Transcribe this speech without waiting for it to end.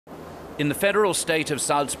In the federal state of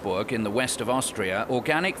Salzburg, in the west of Austria,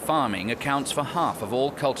 organic farming accounts for half of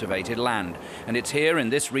all cultivated land. And it's here in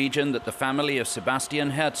this region that the family of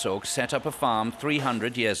Sebastian Herzog set up a farm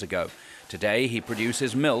 300 years ago. Today he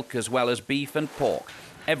produces milk as well as beef and pork.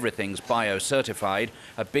 Everything's bio-certified,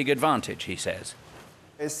 a big advantage, he says.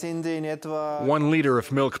 1 liter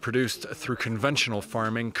of milk produced through conventional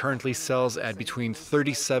farming currently sells at between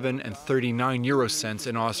 37 and 39 euro cents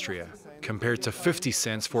in Austria, compared to 50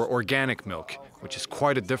 cents for organic milk, which is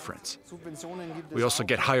quite a difference. We also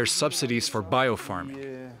get higher subsidies for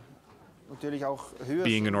biofarming.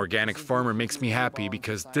 Being an organic farmer makes me happy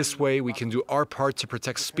because this way we can do our part to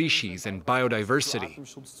protect species and biodiversity.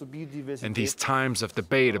 In these times of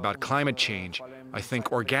debate about climate change, I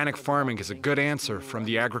think organic farming is a good answer from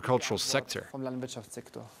the agricultural sector.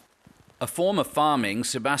 A form of farming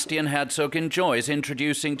Sebastian Herzog enjoys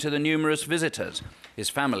introducing to the numerous visitors. His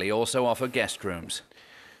family also offer guest rooms.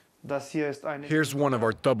 Here's one of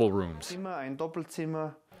our double rooms.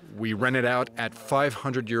 We rent it out at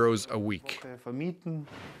 500 euros a week.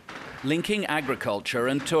 Linking agriculture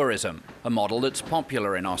and tourism, a model that's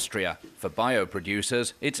popular in Austria. For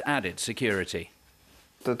bio-producers, it's added security.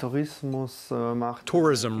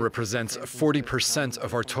 Tourism represents 40%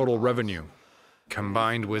 of our total revenue.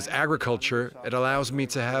 Combined with agriculture, it allows me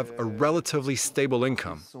to have a relatively stable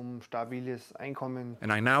income.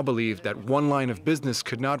 And I now believe that one line of business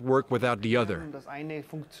could not work without the other.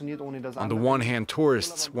 On the one hand,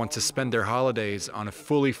 tourists want to spend their holidays on a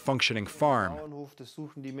fully functioning farm.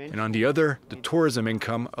 And on the other, the tourism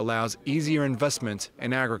income allows easier investment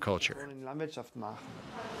in agriculture.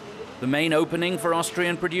 The main opening for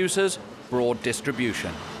Austrian producers? Broad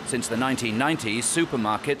distribution. Since the 1990s,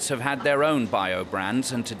 supermarkets have had their own bio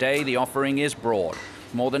brands, and today the offering is broad.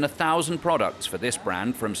 More than 1,000 products for this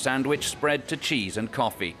brand, from sandwich spread to cheese and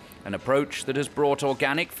coffee, an approach that has brought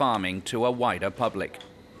organic farming to a wider public.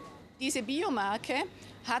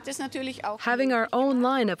 Having our own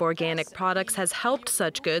line of organic products has helped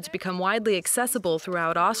such goods become widely accessible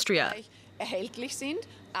throughout Austria.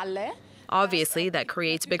 Obviously, that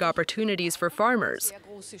creates big opportunities for farmers.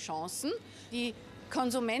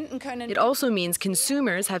 It also means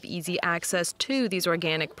consumers have easy access to these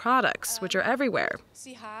organic products, which are everywhere,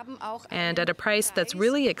 and at a price that's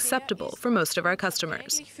really acceptable for most of our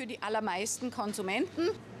customers.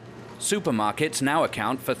 Supermarkets now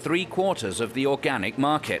account for 3/4 of the organic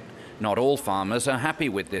market. Not all farmers are happy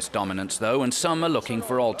with this dominance, though, and some are looking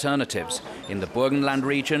for alternatives. In the Burgenland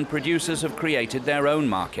region, producers have created their own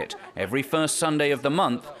market. Every first Sunday of the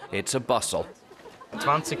month, it's a bustle.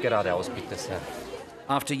 20 geradeaus, bitte sehr.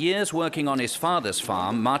 After years working on his father's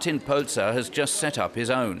farm, Martin Pölzer has just set up his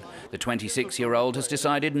own. The 26-year-old has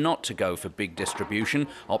decided not to go for big distribution,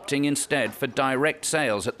 opting instead for direct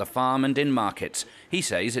sales at the farm and in markets. He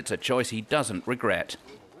says it's a choice he doesn't regret.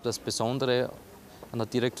 Das Besondere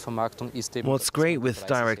What's great with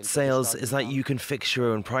direct sales is that you can fix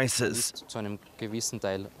your own prices.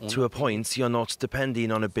 To a point, you're not depending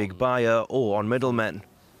on a big buyer or on middlemen.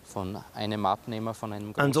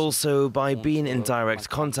 And also, by being in direct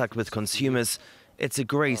contact with consumers, it's a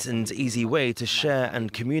great and easy way to share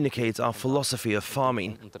and communicate our philosophy of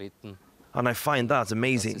farming. And I find that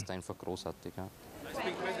amazing.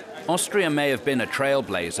 Austria may have been a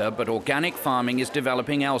trailblazer, but organic farming is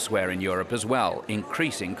developing elsewhere in Europe as well,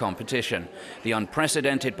 increasing competition. The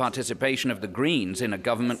unprecedented participation of the Greens in a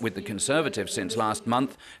government with the Conservatives since last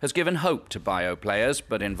month has given hope to bio players,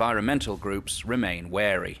 but environmental groups remain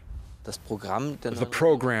wary. The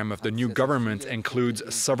program of the new government includes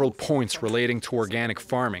several points relating to organic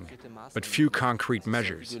farming, but few concrete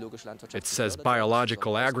measures. It says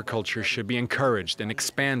biological agriculture should be encouraged and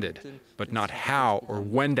expanded, but not how or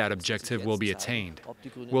when that objective will be attained.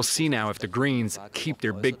 We'll see now if the Greens keep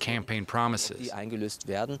their big campaign promises.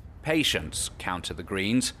 Patience, counter the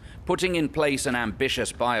Greens. Putting in place an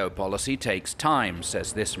ambitious bio-policy takes time,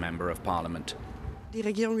 says this member of parliament.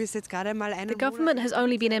 The government has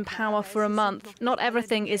only been in power for a month. Not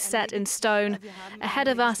everything is set in stone. Ahead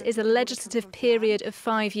of us is a legislative period of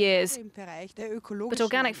 5 years. But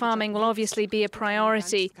organic farming will obviously be a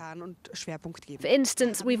priority. For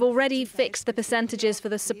instance, we've already fixed the percentages for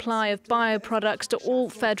the supply of bioproducts to all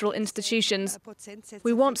federal institutions.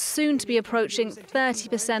 We want soon to be approaching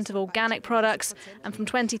 30% of organic products, and from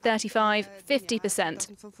 2035, 50%.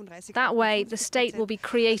 That way, the state will be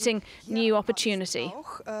creating new opportunity.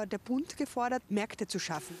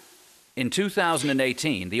 In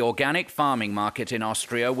 2018, the organic farming market in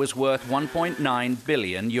Austria was worth 1.9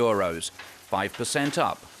 billion euros, 5%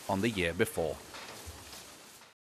 up on the year before.